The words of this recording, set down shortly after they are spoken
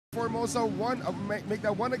Formosa make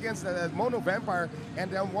that one against the Mono Vampire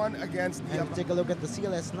and then one against the... And take a look at the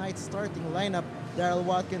CLS Knights starting lineup. Daryl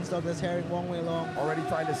Watkins, Douglas Herring, Wong Wei Long. Already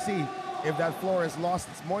trying to see if that floor has lost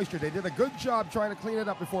its moisture. They did a good job trying to clean it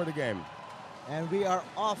up before the game. And we are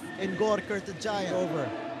off in Kerja over.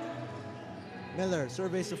 Miller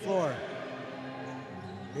surveys the floor.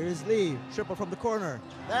 Here is Lee, triple from the corner.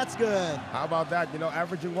 That's good. How about that? You know,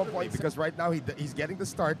 averaging 1 point because right now he's getting the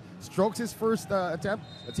start. Strokes his first attempt.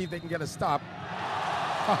 Let's see if they can get a stop.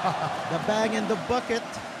 The bang in the bucket.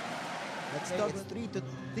 Let's start with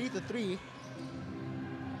 3-3.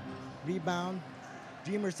 Rebound.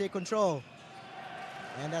 Dreamers take control.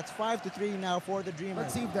 And that's 5-3 now for the Dreamers.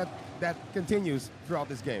 Let's see if that continues throughout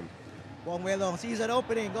this game. Wong Wei Long sees an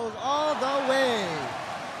opening, goes all the way.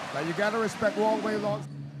 Now you gotta respect Wong Wei Long.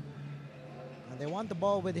 And they want the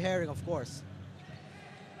ball with Herring, of course.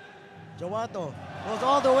 Jawato goes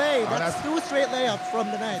all the way. That's 2 straight layups from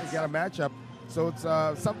the Knights. You got a matchup. So it's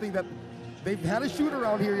something that they've had a shoot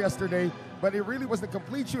around here yesterday, but it really wasn't a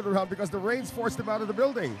complete shoot around because the rains forced them out of the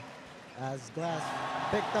building. As glass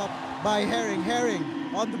picked up by Herring. Herring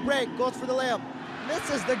on the break goes for the layup.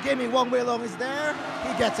 Misses the gimme. Wong Wei Long is there.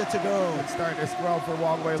 He gets it to go. Good start as well for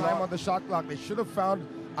Wong Wei Long. Time on the shot clock. They should have found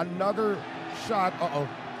another shot.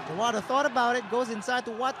 Jawato thought about it, goes inside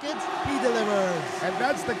to Watkins. He delivers. And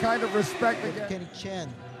that's the kind of respect again. Kenny Chen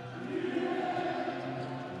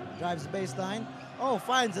drives the baseline. Oh,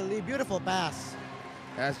 finds a lead. Beautiful pass.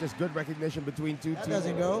 That's just good recognition between two that teams.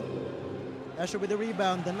 Doesn't go. Escher with the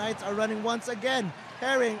rebound. The Knights are running once again.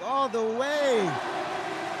 Herring all the way.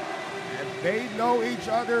 And they know each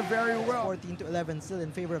other very well. 14-11 still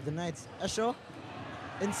in favor of the Knights. Escher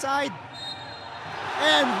inside.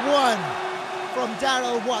 And one from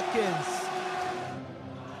Daryl Watkins.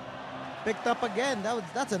 Picked up again.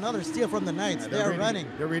 That's another steal from the Knights. They're running.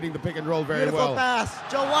 They're reading the pick and roll very Beautiful well. pass.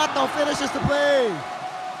 Jawato finishes the play.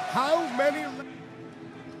 How many?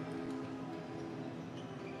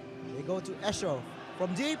 They go to Escher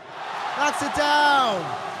from deep. Knocks it down.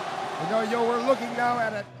 We're looking now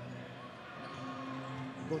at it.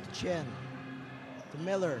 Go to Chen. To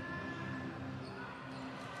Miller.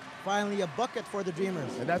 Finally, a bucket for the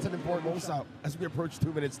Dreamers. And that's an important shot as we approach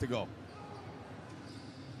 2 minutes to go.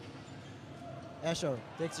 Escher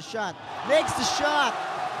takes a shot. Makes the shot!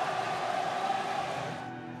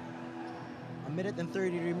 A minute and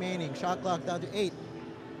 30 remaining. Shot clock down to 8.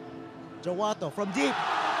 Jawato from deep.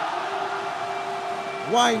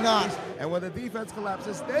 Why not? And when the defense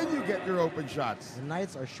collapses, then you get your open shots. The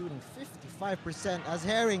Knights are shooting 55% as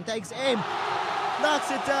Herring takes aim.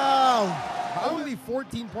 Knocks it down. Only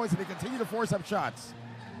 14 points, and they continue to force up shots.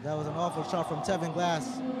 That was an awful shot from Tevin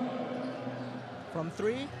Glass. From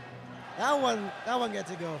 3, that one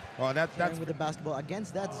gets to go. Oh, that's with the basketball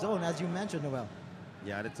against that zone, as you mentioned, Noel.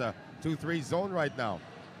 Yeah, it's a 2-3 zone right now.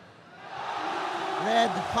 Red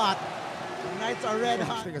hot. The Knights are red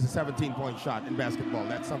hot. Interesting as a 17-point shot in basketball.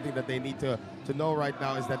 That's something that they need to know right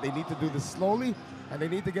now is that they need to do this slowly, and they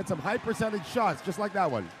need to get some high percentage shots, just like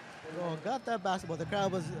that one. Oh, got that basketball. The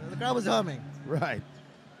crowd was humming. Right.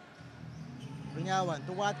 Rinyawan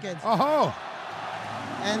to Watkins. Oh!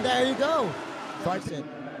 And there you go.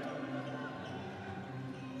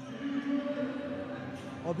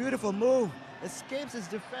 Oh, beautiful move. Escapes his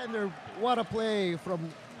defender. What a play from...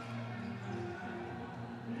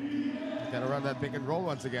 Got to run that pick and roll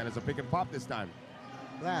once again. It's a pick and pop this time.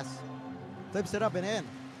 Glass flips it up and in.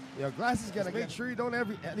 Yeah, Glass is going to make sure you don't have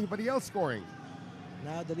anybody else scoring.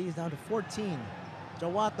 Now the lead is down to 14.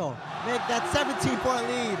 Jawato make that 17-point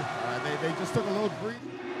lead. They just took a little breathe.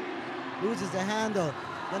 Loses the handle.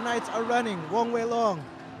 The Knights are running. Wong Wei Long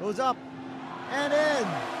goes up and in.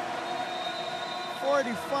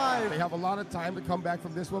 45. They have a lot of time to come back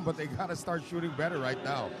from this one, but they got to start shooting better right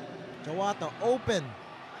now. Jawato open.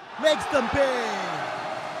 Makes them pay.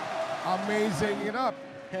 Amazing it up.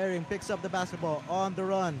 Herring picks up the basketball on the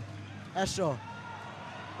run. Escher.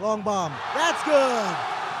 Long bomb. That's good.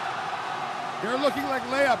 They're looking like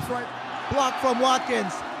layups, right? Block from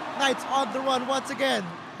Watkins. Knights on the run once again.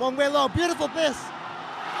 Wong Wei Long, beautiful miss.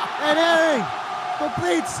 And Herring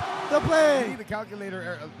completes the play. We need the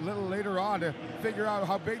calculator a little later on to figure out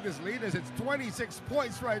how big this lead is. It's 26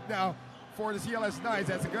 points right now for the CLS Knights.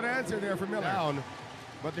 That's a good answer there for Miller. Down,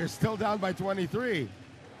 but they're still down by 23.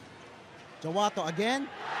 Jawato again.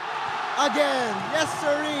 Again. Yes,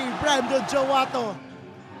 sirree. Brandon Jawato.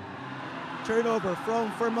 Turnover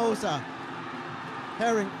from Formosa.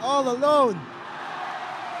 Herring all alone.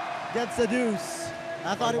 Gets the deuce.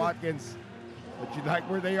 I thought Watkins. But you like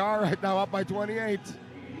where they are right now, up by 28.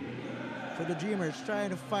 For the Dreamers, trying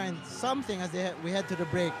to find something as we head to the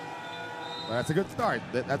break. Well, that's a good start.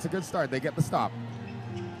 That's a good start. They get the stop.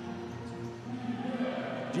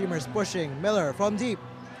 Dreamers pushing. Miller from deep.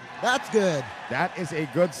 That's good. That is a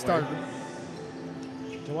good start.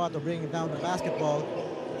 Jawato bringing down the basketball.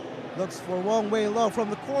 Looks for Wong Wei Long from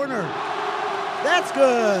the corner. That's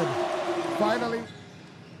good. Finally.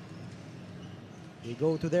 They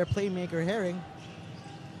go to their playmaker, Herring.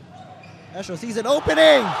 Esho sees an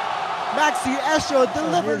opening. Maxi Esho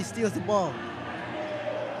delivers. Steals the ball.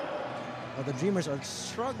 Well, the Dreamers are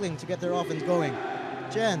struggling to get their offense going.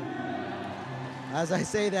 Chen. As I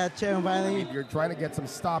say that, Chen finally. You're trying to get some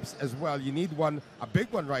stops as well. You need one, a big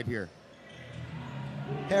one right here.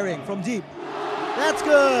 Herring from deep. That's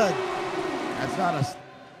good. That's not a...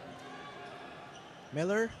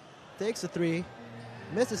 Miller takes the three,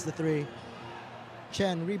 misses the three.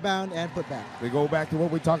 Chen rebound and put back. We go back to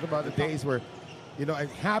what we talked about the days where, you know, it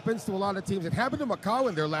happens to a lot of teams. It happened to Macau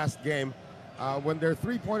in their last game when their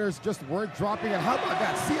three-pointers just weren't dropping. And how about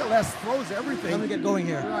that? CLS throws everything. Let me get going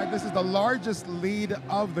here. Right, this is the largest lead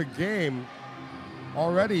of the game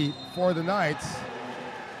already for the Knights.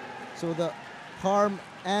 So the harm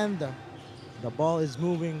and the ball is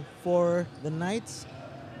moving for the Knights.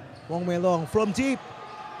 Wong Wei Long from deep.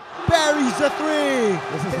 Buries the three.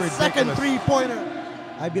 This is his second three-pointer.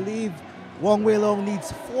 I believe Wong Wei Long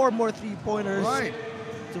needs 4 more three-pointers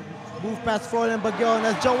to move past Froylan Bagyon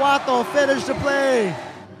as Jawato finished the play.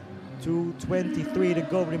 2:23 to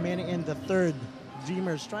go remaining in the third.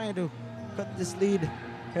 Dreamers trying to cut this lead.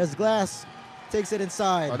 Here's Glass. Takes it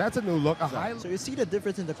inside. Oh, that's a new look. So you see the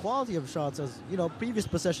difference in the quality of shots as, you know, previous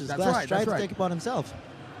possessions. That's Glass right, tried to right. take it upon himself.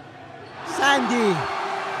 Sandy,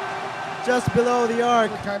 just below the arc.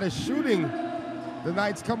 What kind of shooting the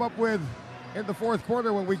Knights come up with in the fourth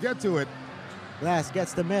quarter when we get to it. Glass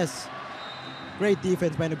gets the miss. Great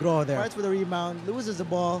defense by Negro there. Fights for the rebound, loses the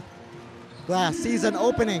ball. Glass sees an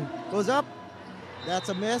opening, goes up. That's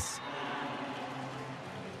a miss.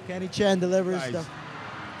 Kenny Chen delivers Nice. the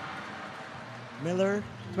Miller,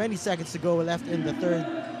 20 seconds to go left in the third.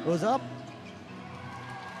 Goes up.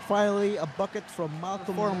 Finally, a bucket from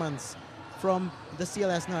Malcolm Formans from the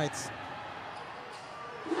CLS Knights.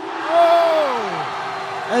 Oh!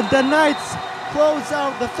 And the Knights close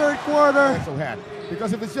out the third quarter. Also had.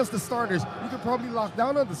 Because if it's just the starters, you could probably lock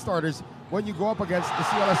down on the starters when you go up against the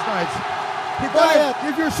CLS Knights. But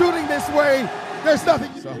if you're shooting this way, there's nothing.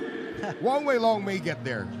 So, Wong Wei Long may get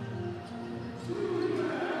there.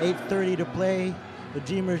 8:30 to play. The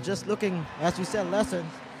Dreamers just looking, as we said, lessons.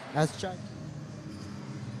 As Chuck.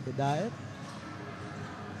 Hidayat.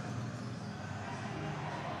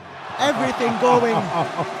 Everything going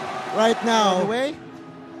right now. Away.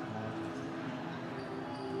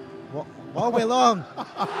 Wong Wei Long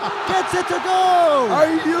gets it to go. Are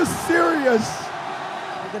you serious?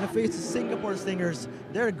 We're going to face the Singapore Stingers.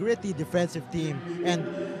 They're a gritty defensive team. And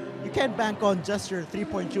you can't bank on just your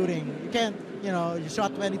three-point shooting. You can't, you know, you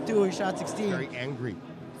shot 22, you shot 16. Very angry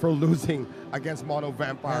for losing against Mono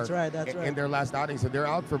Vampire. That's right, that's right. In their last outing. So they're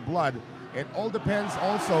out for blood. It all depends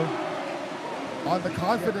also on the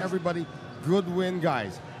confidence. Everybody, good win,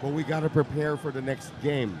 guys. But we got to prepare for the next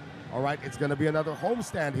game. All right, it's going to be another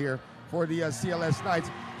homestand here for the CLS Knights.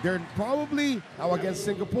 They're probably, now against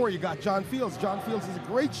Singapore, you got John Fields. John Fields is a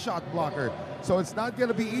great shot blocker. So it's not going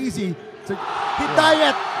to be easy to...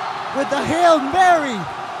 Hidayat with the Hail Mary.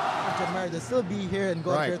 They'll still be here in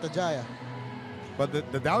Kerja. But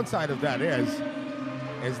the downside of that is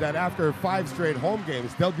that after 5 straight home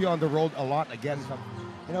games, they'll be on the road a lot again.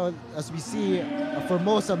 You know, as we see a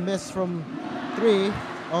Formosa miss from 3.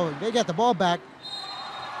 Oh, they get the ball back.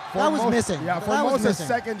 That was missing. Yeah, Formosa's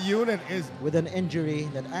second unit is... with an injury,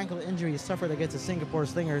 that ankle injury suffered against the Singapore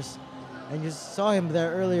Slingers. And you saw him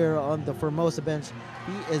there earlier on the Formosa bench.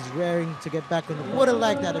 He is raring to get back on the... Wouldn't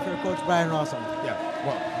like that if you're Coach Brian Rowsom. Yeah,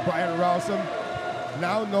 well, Brian Rowsom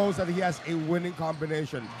now knows that he has a winning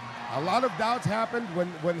combination. A lot of doubts happened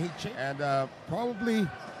when he changed. And probably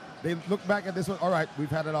they look back at this one. All right,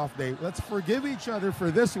 we've had an off day. Let's forgive each other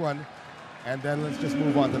for this one. And then let's just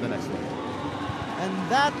move on to the next one.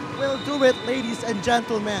 And that will do it, ladies and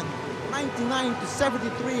gentlemen.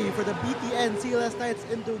 99-73 for the BTN CLS Knights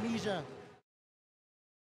Indonesia.